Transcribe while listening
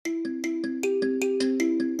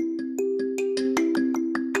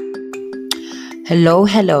Hello,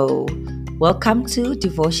 hello. Welcome to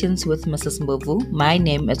Devotions with Mrs. Mbovu. My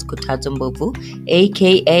name is Kutazo Mbovu,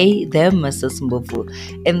 aka the Mrs. Mbovu.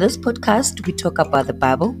 In this podcast, we talk about the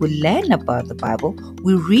Bible, we learn about the Bible,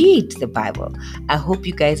 we read the Bible. I hope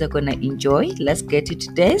you guys are going to enjoy. Let's get to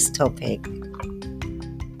today's topic.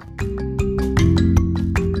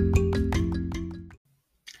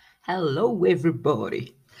 Hello,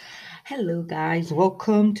 everybody. Hello, guys.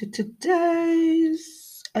 Welcome to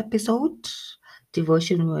today's episode,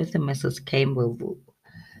 Devotion with Mrs. Mbovu.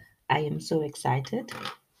 I am so excited.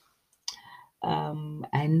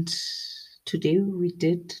 And today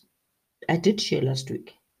I did share last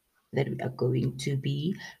week that we are going to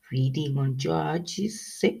be reading on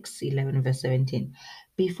Judges 6:11 verse 17.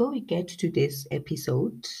 Before we get to this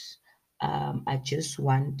episode, I just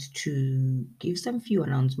want to give some few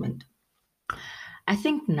announcements. I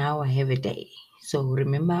think now I have a day. So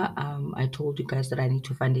remember, I told you guys that I need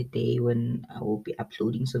to find a day when I will be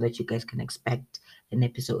uploading so that you guys can expect an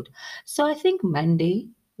episode. So I think Monday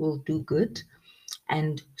will do good.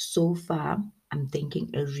 And so far, I'm thinking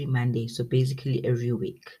every Monday. So basically every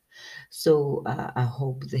week. So I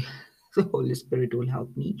hope the Holy Spirit will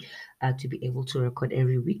help me to be able to record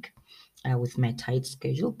every week with my tight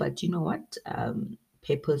schedule. But you know what?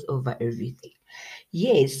 Papers over everything.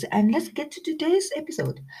 Yes, and let's get to today's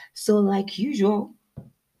episode. So, like usual,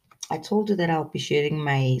 I told you that I'll be sharing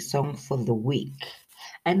my song for the week.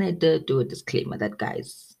 And I did do a disclaimer that,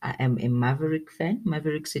 guys, I am a Maverick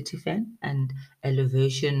City fan, and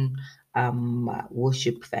Elevation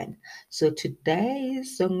worship fan. So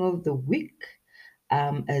today's song of the week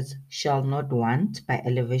is Shall Not Want by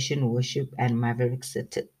Elevation Worship and Maverick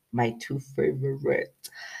City, my two favorites.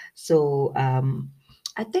 So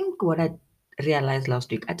I think what I realized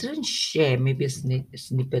last week, I didn't share maybe a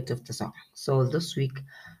snippet of the song. So this week,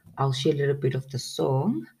 I'll share a little bit of the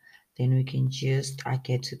song. Then we can just I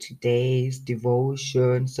get to today's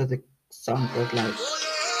devotion. So the song goes like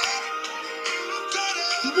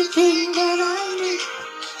everything that I need,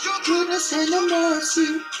 your goodness and your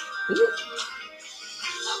mercy.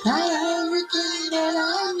 Got everything that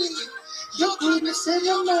I need, your goodness and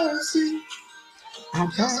your mercy. I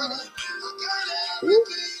got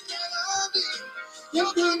everything that I need,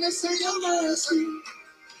 your goodness and your mercy.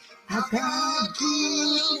 I got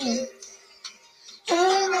goodness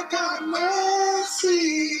and I got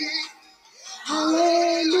mercy.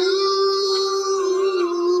 Hallelujah,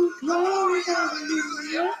 glory,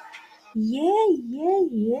 hallelujah. Yeah.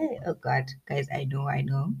 Oh God, guys, I know,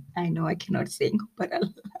 I cannot sing, but I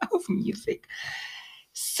love music.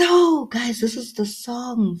 So, guys, this is the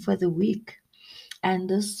song for the week. And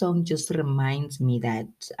this song just reminds me that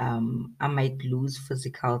I might lose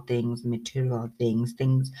physical things, material things,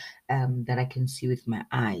 things that I can see with my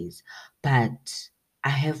eyes, but I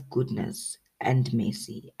have goodness and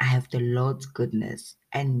mercy. I have the Lord's goodness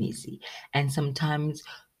and mercy. And sometimes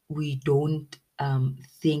we don't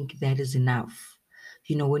think that is enough.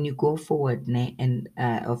 You know, when you go forward and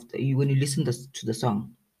when you listen to the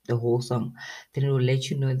song, the whole song, then it will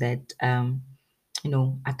let you know that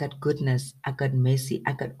I got goodness, I got mercy,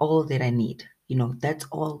 I got all that I need. That's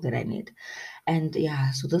all that I need. And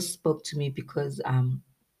yeah, so this spoke to me because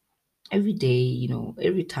every day,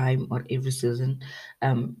 every time or every season,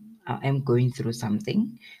 I am going through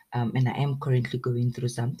something, and I am currently going through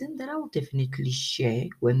something that I will definitely share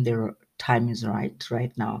when the time is right.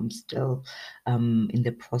 Right now, I'm still in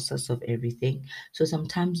the process of everything. So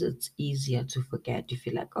sometimes it's easier to forget. You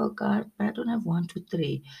feel like, oh God, but I don't have one, two,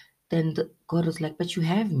 three. Then God is like, but you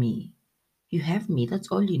have me. You have me. That's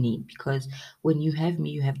all you need. Because when you have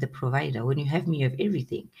me, you have the provider. When you have me, you have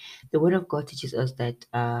everything. The Word of God teaches us that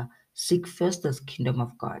seek first the kingdom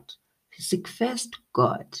of God. Seek first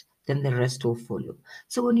God, then the rest will follow.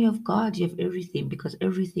 So when you have God, you have everything because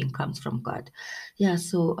everything comes from God. Yeah.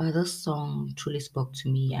 So this song truly spoke to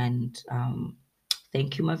me, and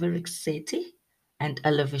thank you, Maverick City and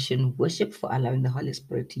Elevation Worship, for allowing the Holy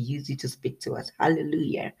Spirit to use you to speak to us.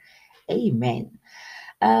 Hallelujah. Amen.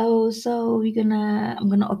 Oh, so I'm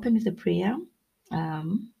gonna open with a prayer.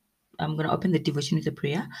 Um, I'm gonna open the devotion with a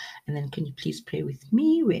prayer, and then can you please pray with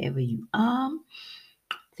me wherever you are?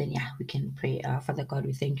 Then yeah, we can pray. Father God,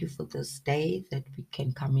 we thank you for this day that we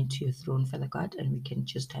can come into your throne, Father God, and we can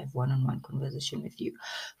just have one-on-one conversation with you.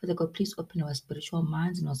 Father God, please open our spiritual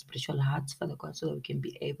minds and our spiritual hearts, Father God, so that we can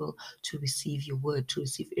be able to receive your word, to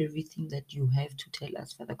receive everything that you have to tell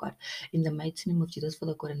us, Father God. In the mighty name of Jesus,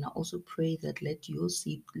 Father God, and I also pray that let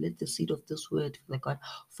the seed of this word, Father God,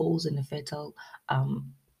 falls in a fertile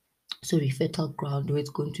sorry, fertile ground where it's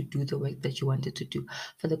going to do the work that you wanted to do.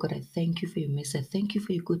 Father God, I thank you for your mercy. I thank you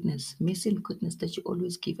for your goodness, mercy and goodness that you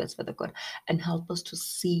always give us, Father God, and help us to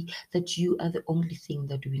see that you are the only thing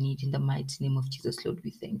that we need. In the mighty name of Jesus, Lord, we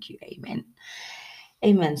thank you. Amen.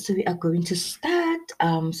 Amen. So we are going to start.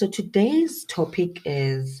 So today's topic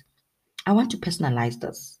is, I want to personalize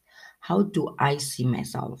this. How do I see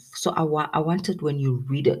myself? So I wanted when you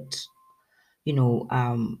read it,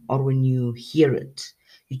 or when you hear it,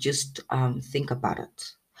 you just think about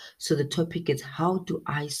it. So the topic is, how do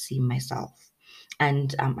I see myself?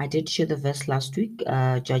 And I did share the verse last week,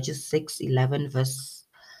 Judges 6:11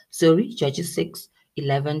 Judges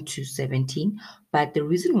 6:11 to 17. But the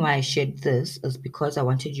reason why I shared this is because I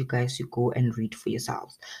wanted you guys to go and read for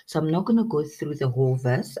yourselves. So I'm not going to go through the whole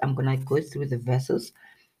verse. I'm going to go through the verses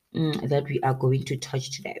that we are going to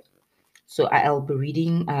touch today. So I'll be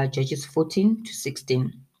reading Judges 14 to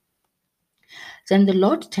 16. Then the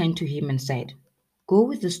Lord turned to him and said, "Go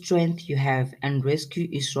with the strength you have and rescue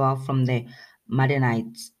Israel from the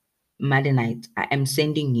Midianites. I am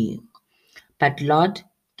sending you." But Lord,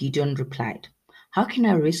 Gideon replied, "How can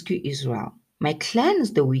I rescue Israel? My clan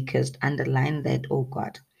is the weakest, underline that, O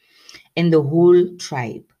God, in the whole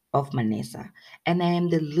tribe of Manasseh, and I am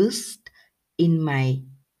the least in my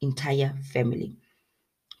entire family."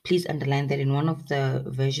 Please underline that. In one of the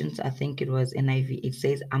versions, I think it was NIV, it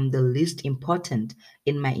says, "I'm the least important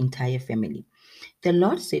in my entire family." The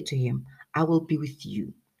Lord said to him, "I will be with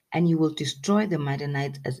you, and you will destroy the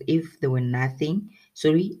Midianites as if they were nothing.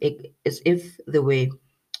 As if they were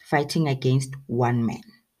fighting against one man."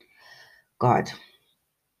 God,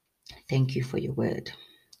 thank you for your word.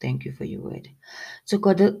 Thank you for your word. So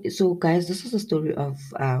guys, this is a story of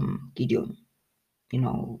Gideon. You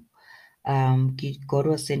know, God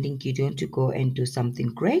was sending Gideon to go and do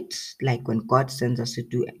something great, like when God sends us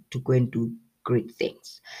to go and do great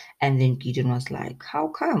things. And then Gideon was like, "How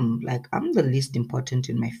come? Like, I'm the least important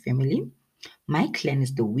in my family. My clan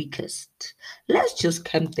is the weakest. Let's just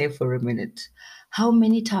camp there for a minute." How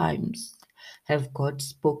many times have God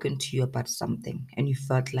spoken to you about something and you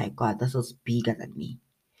felt like, "God, this is bigger than me.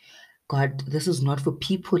 God, this is not for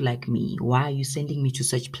people like me. Why are you sending me to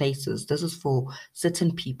such places? This is for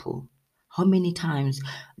certain people." How many times,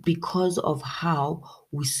 because of how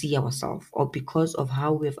we see ourselves, or because of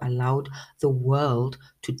how we've allowed the world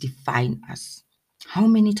to define us? How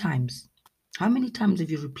many times? How many times have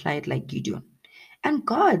you replied like Gideon? And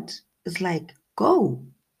God is like, "Go,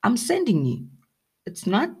 I'm sending you." It's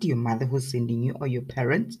not your mother who's sending you, or your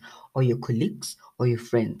parents, or your colleagues, or your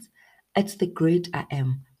friends. It's the great I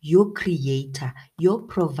am, your creator, your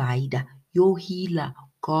provider, your healer.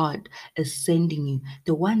 God is sending you,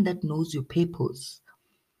 the one that knows your purpose,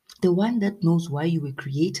 the one that knows why you were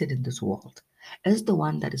created in this world, is the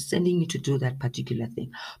one that is sending you to do that particular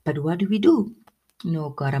thing. But what do? No,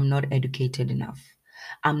 God, I'm not educated enough.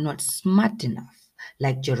 I'm not smart enough.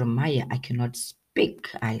 Like Jeremiah, I cannot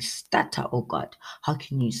speak. I stutter, oh God. How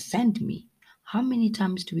can you send me? How many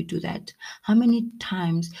times do we do that? How many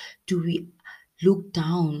times do we look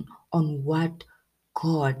down on what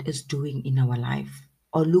God is doing in our life?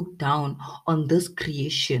 Or look down on this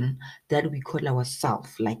creation that we call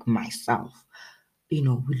ourselves, like myself. We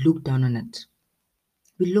look down on it.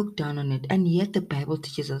 We look down on it. And yet the Bible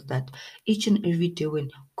teaches us that each and every day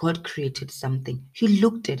when God created something, He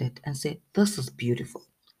looked at it and said, "This is beautiful."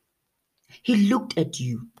 He looked at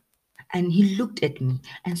you and He looked at me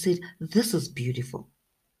and said, "This is beautiful.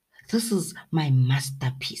 This is my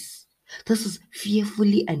masterpiece. This is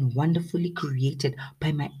fearfully and wonderfully created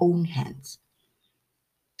by my own hands."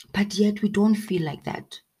 But yet we don't feel like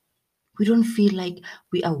that. We don't feel like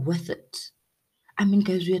we are worth it. I mean,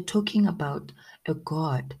 guys, we are talking about a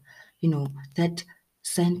God, that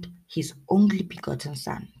sent his only begotten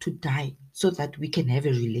son to die so that we can have a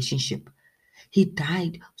relationship. He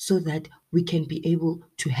died so that we can be able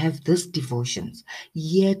to have these devotions,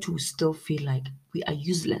 yet we still feel like we are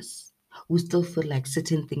useless. We still feel like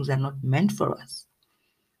certain things are not meant for us.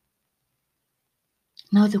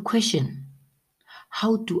 Now, the question,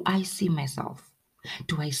 how do I see myself?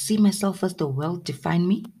 Do I see myself as the world defined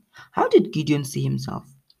me? How did Gideon see himself?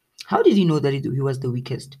 How did he know that he was the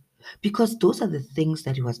weakest? Because those are the things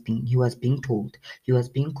that he was being told. He was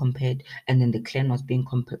being compared, and then the clan was being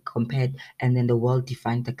compared, and then the world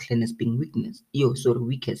defined the clan as being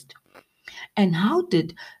weakest. And how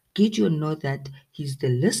did Gideon know that he's the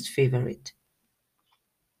least favorite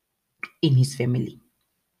in his family?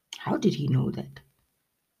 How did he know that?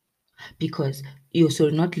 Because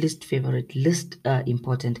not least favorite, least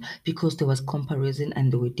important, because there was comparison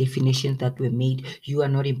and there were definitions that were made. You are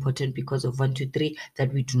not important because of 1, 2, 3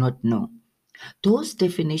 that we do not know. Those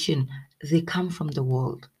definitions, they come from the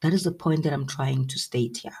world. That is the point that I'm trying to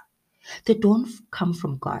state here. They don't come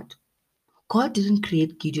from God. God didn't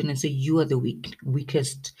create Gideon and say you are the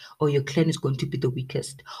weakest, or your clan is going to be the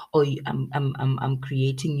weakest, or I'm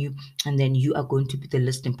creating you, and then you are going to be the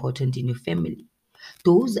least important in your family.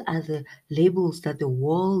 Those are the labels that the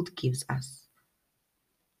world gives us,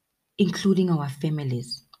 including our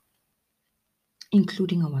families.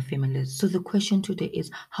 Including our families. So the question today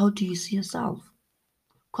is, how do you see yourself?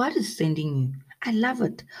 God is sending you. I love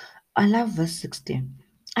it. I love verse 16.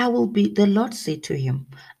 The Lord said to him,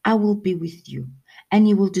 I will be with you, and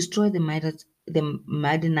you will destroy the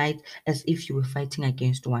Midianites as if you were fighting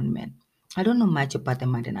against one man. I don't know much about the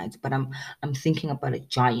Midianites, but I'm thinking about a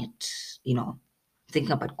giant,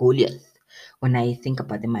 thinking about Goliath. When I think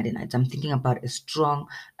about the Midianites, I'm thinking about a strong,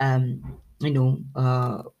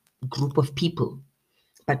 group of people.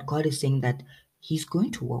 But God is saying that He's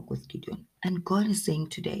going to walk with Gideon. And God is saying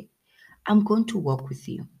today, I'm going to walk with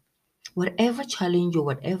you. Whatever challenge or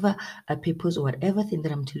whatever purpose or whatever thing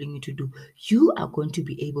that I'm telling you to do, you are going to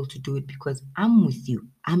be able to do it because I'm with you.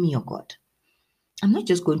 I'm your God. I'm not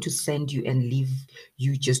just going to send you and leave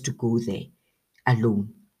you just to go there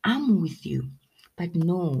alone. I'm with you. But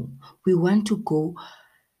no, we want to go,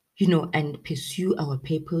 and pursue our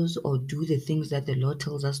purpose or do the things that the Lord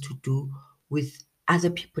tells us to do with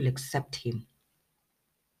other people except Him.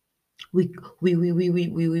 We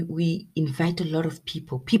invite a lot of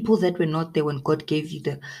people that were not there when God gave you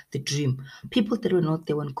the dream, people that were not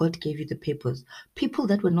there when God gave you the papers, people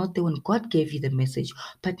that were not there when God gave you the message.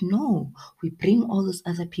 But no, we bring all those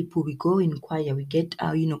other people, we go inquire, we get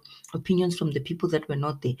our opinions from the people that were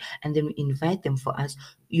not there, and then we invite them for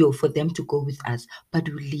them to go with us, but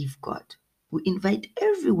we leave God. We invite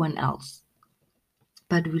everyone else,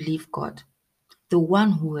 but we leave God, the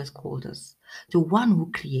one who has called us, the one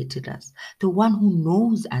who created us, the one who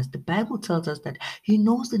knows us. The Bible tells us that He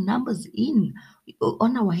knows the numbers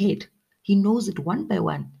on our head. He knows it one by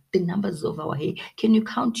one, the numbers of our hair. Can you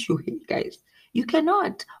count your hair, guys? You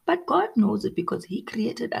cannot, but God knows it because He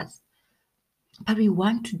created us. But we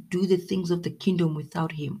want to do the things of the kingdom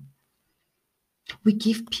without Him. We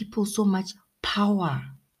give people so much power.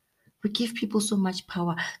 We give people so much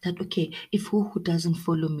power that, okay, if who doesn't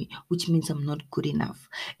follow me, which means I'm not good enough.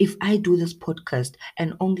 If I do this podcast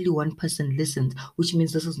and only one person listens, which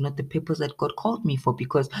means this is not the purpose that God called me for,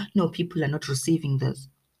 because no, people are not receiving this.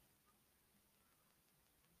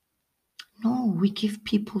 No, we give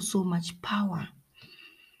people so much power.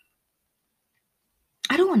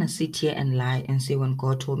 I don't want to sit here and lie and say when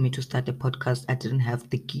God told me to start a podcast, I didn't have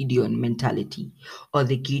the Gideon mentality or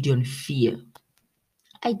the Gideon fear.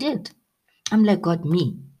 I did. I'm like, God,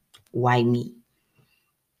 me. Why me?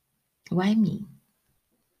 Why me?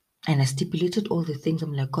 And I stipulated all the things.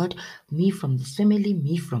 I'm like, God, me from this family,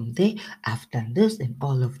 me from there. I've done this and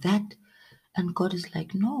all of that. And God is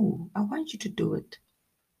like, no, I want you to do it.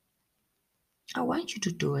 I want you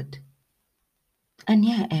to do it. And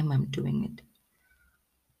here I am, I'm doing it.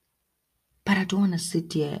 But I don't want to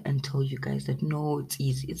sit here and tell you guys that, no, it's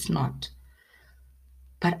easy. It's not.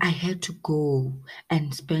 But I had to go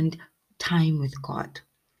and spend time with God.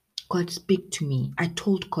 God, speak to me. I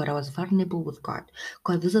told God I was vulnerable with God.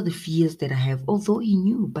 God, these are the fears that I have. Although He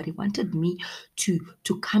knew, but He wanted me to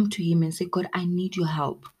come to Him and say, God, I need your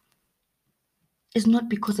help. It's not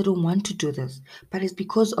because I don't want to do this, but it's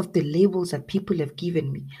because of the labels that people have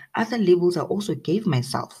given me. Other labels I also gave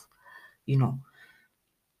myself, you know.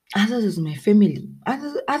 Others is my family.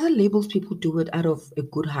 Other labels people do it out of a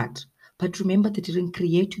good heart. But remember, they didn't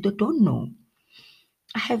create you, they don't know.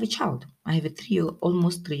 I have a child. I have a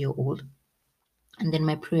almost 3-year-old. And then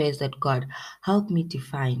my prayer is that God help me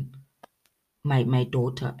define my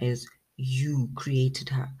daughter as you created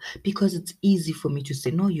her. Because it's easy for me to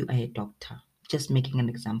say, no, you are a doctor. Just making an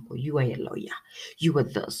example. You are a lawyer. You are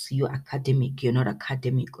this. You're academic. You're not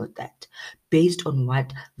academic or that. Based on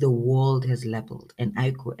what the world has labeled. And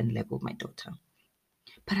I go and label my daughter.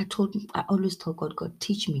 But I always tell God, God,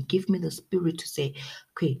 teach me, give me the spirit to say,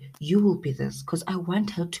 okay, you will be this. Because I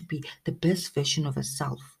want her to be the best version of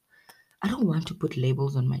herself. I don't want to put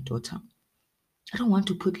labels on my daughter. I don't want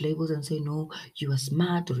to put labels and say, no, you are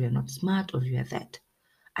smart or you're not smart or you are that.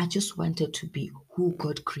 I just wanted to be who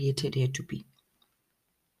God created her to be.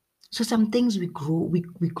 So some things we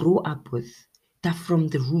grow up with that from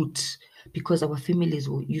the roots because our families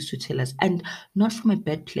used to tell us, and not from a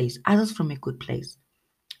bad place, others from a good place.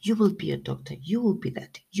 You will be a doctor. You will be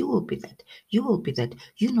that. You will be that. You will be that.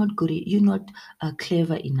 You're not good. You're not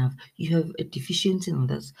clever enough. You have a deficiency in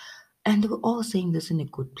this. And they were all saying this in a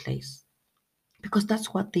good place because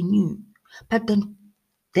that's what they knew. But then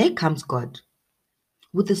there comes God.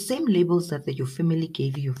 with the same labels that your family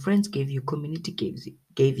gave you, your friends gave you, your community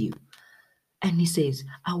gave you. And he says,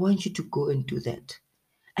 I want you to go and do that.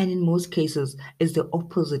 And in most cases, it's the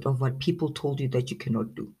opposite of what people told you that you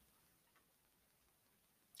cannot do.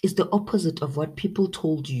 It's the opposite of what people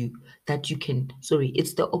told you that you can. Sorry,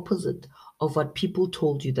 it's the opposite of what people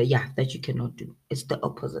told you that you cannot do. It's the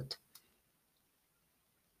opposite.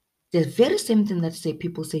 The very same thing that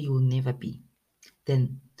people say you will never be,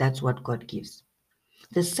 then that's what God gives.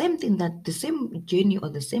 The same thing, that the same journey or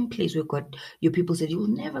the same place where God, your people said you will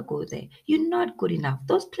never go there. You're not good enough.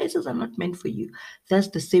 Those places are not meant for you. That's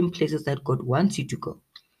the same places that God wants you to go.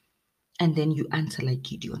 And then you answer like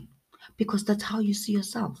Gideon, because that's how you see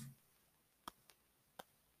yourself.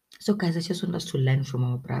 So, guys, I just want us to learn from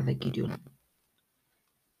our brother Gideon.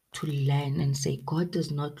 To learn and say, God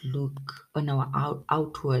does not look on our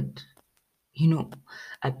outward,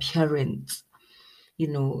 appearance.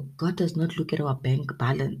 God does not look at our bank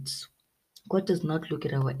balance. God does not look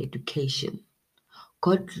at our education.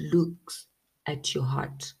 God looks at your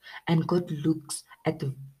heart, and God looks at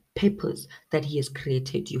the purpose that He has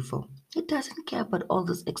created you for. It doesn't care about all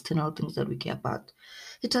those external things that we care about.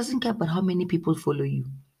 It doesn't care about how many people follow you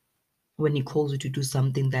when He calls you to do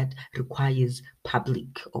something that requires public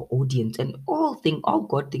or audience. And all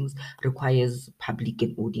God things requires public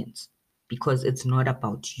and audience, because it's not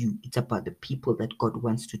about you. It's about the people that God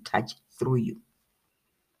wants to touch through you.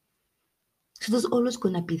 So there's always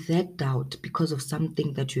going to be that doubt because of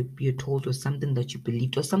something that you're told, or something that you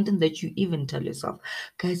believed, or something that you even tell yourself.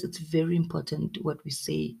 Guys, it's very important what we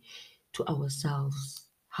say to ourselves.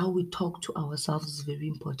 How we talk to ourselves is very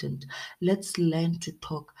important. Let's learn to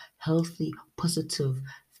talk healthy, positive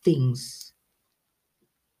things,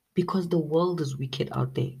 because the world is wicked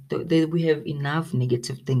out there. We have enough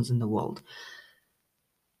negative things in the world.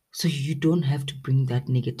 So you don't have to bring that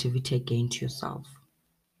negativity again to yourself.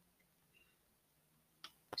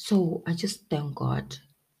 So I just thank God,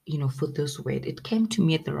 for this word. It came to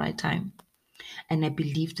me at the right time. And I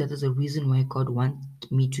believe that there's a reason why God wants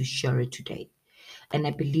me to share it today. And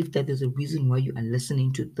I believe that there's a reason why you are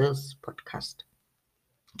listening to this podcast,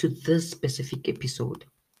 to this specific episode.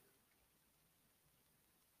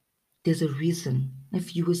 There's a reason.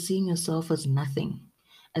 If you were seeing yourself as nothing,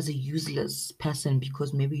 as a useless person,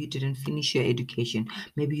 because maybe you didn't finish your education,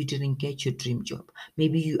 maybe you didn't get your dream job,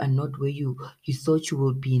 maybe you are not where you thought you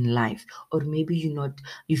would be in life, or maybe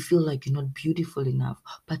you feel like you're not beautiful enough.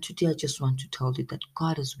 But today I just want to tell you that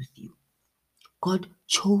God is with you. God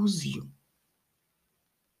chose you.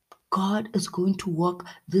 God is going to walk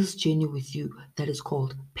this journey with you that is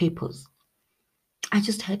called purpose. I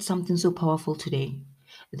just had something so powerful today,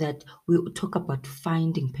 that we talk about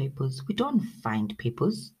finding purpose. We don't find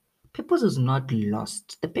purpose. Purpose is not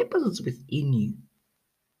lost. The purpose is within you.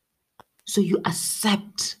 So you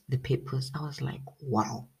accept the purpose. I was like,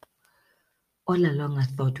 wow. All along I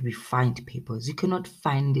thought we find purpose. You cannot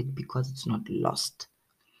find it because it's not lost.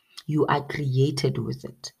 You are created with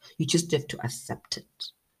it. You just have to accept it.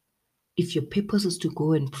 If your purpose is to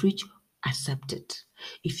go and preach, accept it.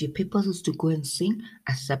 If your purpose is to go and sing,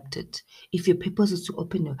 accept it. If your purpose is to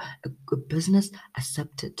open a business,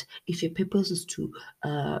 accept it. If your purpose is to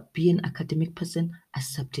be an academic person,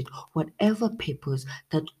 accept it. Whatever purpose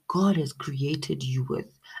that God has created you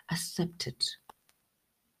with, accept it.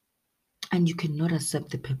 And you cannot accept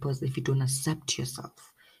the purpose if you don't accept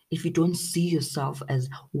yourself, if you don't see yourself as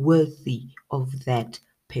worthy of that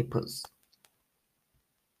purpose,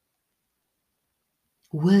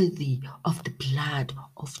 worthy of the blood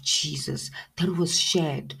of Jesus that was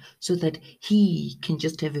shed so that He can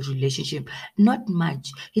just have a relationship. Not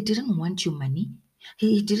much. He didn't want your money.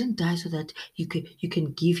 He didn't die so that you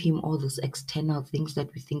can give Him all those external things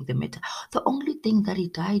that we think they matter. The only thing that He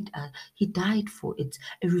died for, it's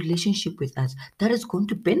a relationship with us that is going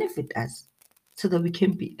to benefit us, so that we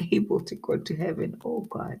can be able to go to heaven. Oh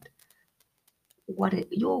God,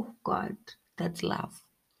 your God, that's love.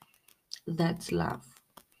 That's love.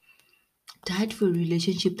 Died for a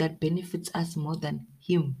relationship that benefits us more than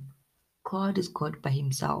Him. God is God by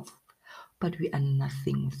Himself, but we are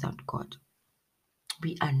nothing without God.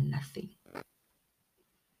 We are nothing.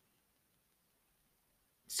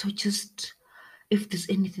 So just, if there's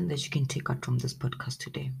anything that you can take out from this podcast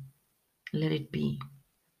today, let it be,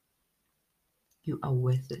 you are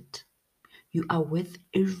worth it. You are worth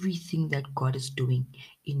everything that God is doing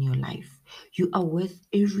in your life. You are worth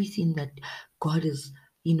everything that God is,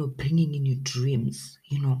 bringing in your dreams,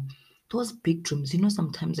 those big dreams.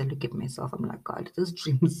 Sometimes I look at myself, I'm like, God, those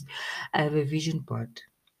dreams. I have a vision board.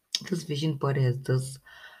 This vision board has this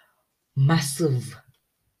massive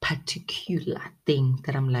particular thing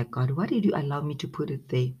that I'm like, God, why did you allow me to put it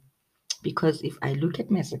there? Because if I look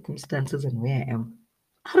at my circumstances and where I am,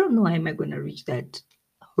 I don't know how am I going to reach that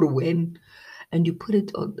or when. And you put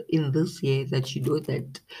it on in this year that you know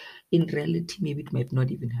that in reality maybe it might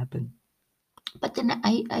not even happen. But then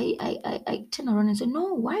I turn around and say,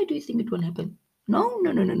 no, why do you think it won't happen? No,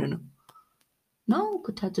 no, no, no, no, no. No,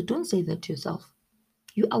 Kotato, don't say that to yourself.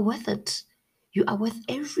 You are worth it. You are worth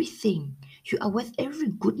everything. You are worth every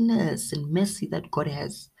goodness and mercy that God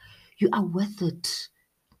has. You are worth it.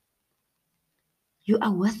 You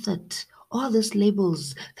are worth it. All those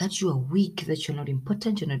labels that you are weak, that you're not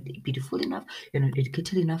important, you're not beautiful enough, you're not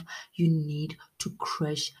educated enough, you need to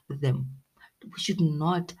crush them. We should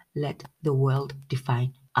not let the world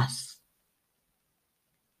define us.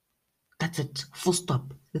 That's it. Full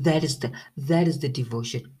stop. That is the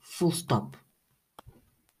devotion. Full stop.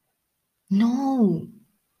 No,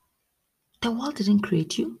 the world didn't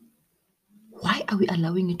create you. Why are we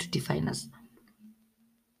allowing it to define us?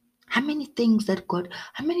 How many things have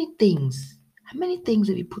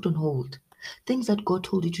you put on hold? Things that God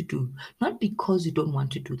told you to do, not because you don't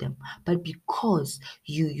want to do them, but because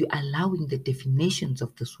you're allowing the definitions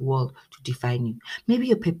of this world to define you. Maybe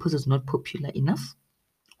your purpose is not popular enough.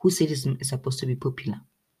 Who said it's supposed to be popular?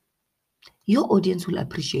 Your audience will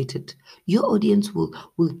appreciate it. Your audience will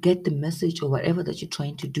get the message or whatever that you're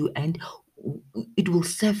trying to do, and it will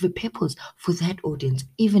serve a purpose for that audience,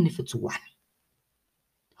 even if it's one.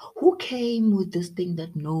 Who came with this thing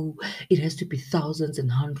that no, it has to be thousands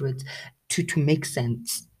and hundreds to make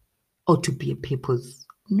sense or to be a purpose?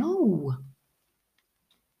 No,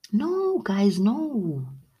 no, guys, no.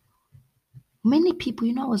 Many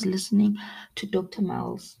people, I was listening to Dr.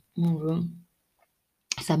 Miles Monroe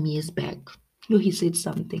some years back. He said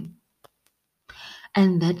something,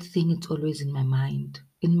 and that thing is always in my mind,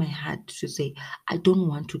 in my heart, to say, I don't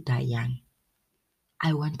want to die young.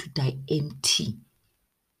 I want to die empty.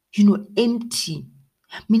 Empty,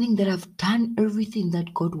 meaning that I've done everything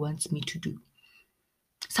that God wants me to do.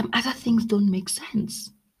 Some other things don't make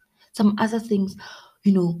sense. Some other things,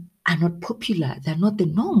 are not popular. They're not the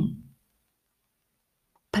norm.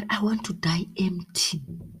 But I want to die empty.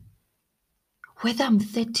 Whether I'm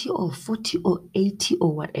 30 or 40 or 80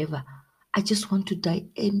 or whatever, I just want to die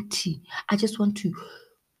empty. I just want to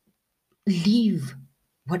live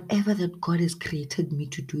whatever that God has created me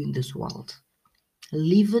to do in this world.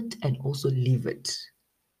 Live it and also live it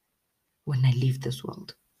when I leave this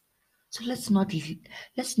world. So let's not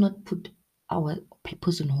put our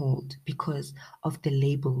purpose on hold because of the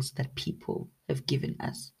labels that people have given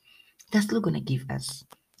us. They're still gonna give us.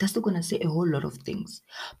 They're still gonna say a whole lot of things.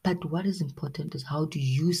 But what is important is, how do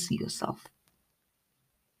you see yourself?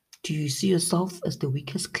 Do you see yourself as the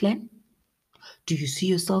weakest clan? Do you see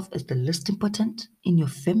yourself as the least important in your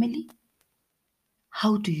family?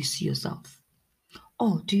 How do you see yourself?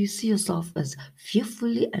 Or do you see yourself as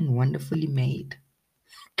fearfully and wonderfully made,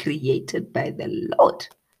 created by the Lord?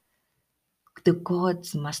 The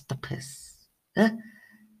God's masterpiece, the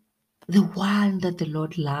one that the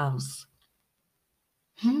Lord loves.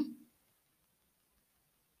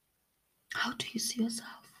 How do you see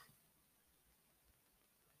yourself?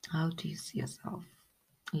 How do you see yourself?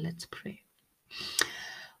 Let's pray.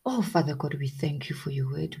 Oh, Father God, we thank you for your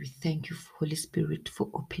word. We thank you, Holy Spirit, for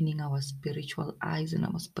opening our spiritual eyes and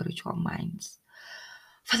our spiritual minds.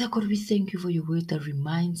 Father God, we thank you for your word that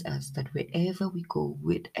reminds us that wherever we go,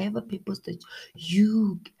 whatever purpose that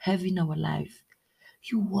you have in our life,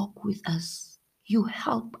 you walk with us, you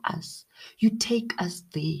help us, you take us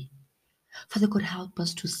there. Father God, help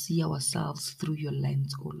us to see ourselves through your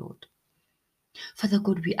lens, O Lord. Father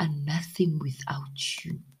God, we are nothing without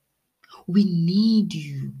you. We need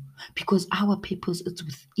you because our purpose is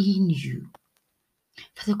within you.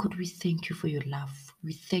 Father God, we thank you for your love.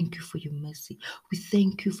 We thank you for your mercy. We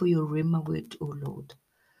thank you for your Rhema word, O Lord.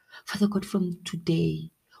 Father God, from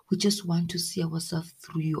today, we just want to see ourselves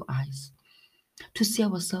through your eyes, to see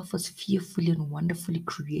ourselves as fearfully and wonderfully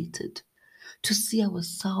created, to see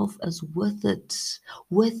ourselves as worth it,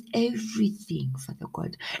 worth everything, Father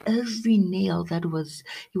God. Every nail that was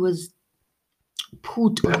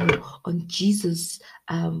put on Jesus'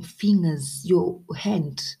 fingers, your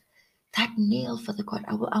hand, that nail, Father God,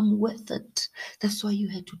 I'm worth it. That's why you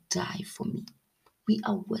had to die for me. We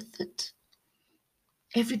are worth it.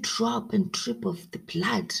 Every drop and drip of the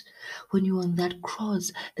blood when you're on that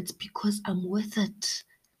cross, it's because I'm worth it.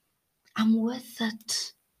 I'm worth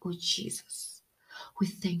it. Oh, Jesus. We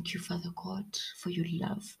thank you, Father God, for your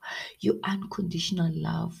love, your unconditional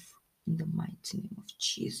love, in the mighty name of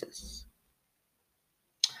Jesus.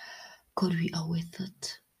 God, we are worth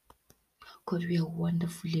it. God, we are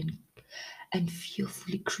wonderfully and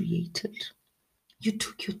fearfully created. You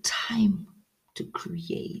took your time to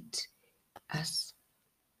create us.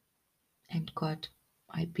 And God,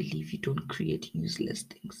 I believe you don't create useless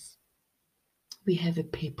things. We have a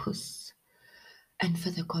purpose. And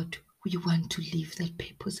Father God, we want to live that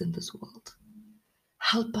purpose in this world.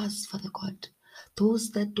 Help us, Father God.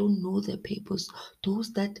 Those that don't know their purpose,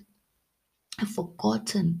 those that have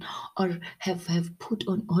forgotten or have put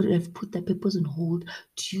on or have put their purpose on hold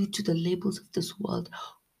due to the labels of this world.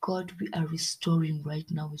 God, we are restoring right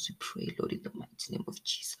now as we pray, Lord, in the mighty name of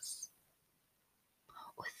Jesus.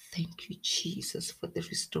 Oh, thank you, Jesus, for the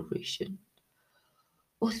restoration.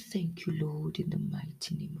 Oh, thank you, Lord, in the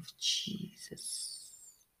mighty name of Jesus.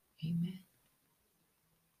 Amen.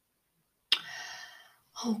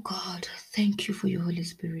 Oh, God, thank you for your Holy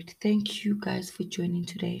Spirit. Thank you, guys, for joining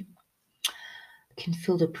today. I can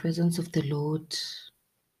feel the presence of the Lord.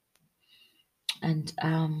 And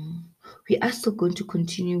we are still going to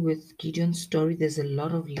continue with Gideon's story. There's a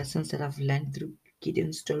lot of lessons that I've learned through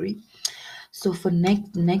Gideon's story. So for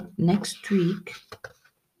next week,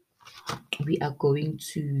 we are going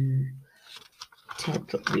to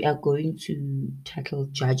tackle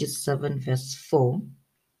Judges 7 verse 4,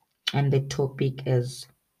 and the topic is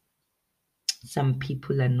some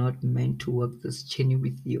people are not meant to walk this journey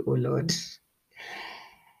with you, oh Lord.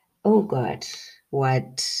 Oh God,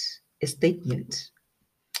 what a statement.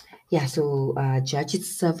 Yeah, so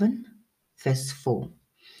Judges 7 verse 4.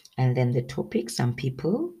 And then the topic, some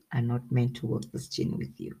people are not meant to walk this journey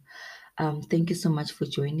with you. Thank you so much for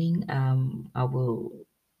joining. I will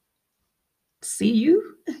see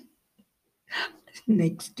you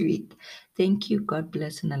next week. Thank you. God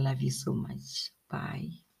bless, and I love you so much. Bye.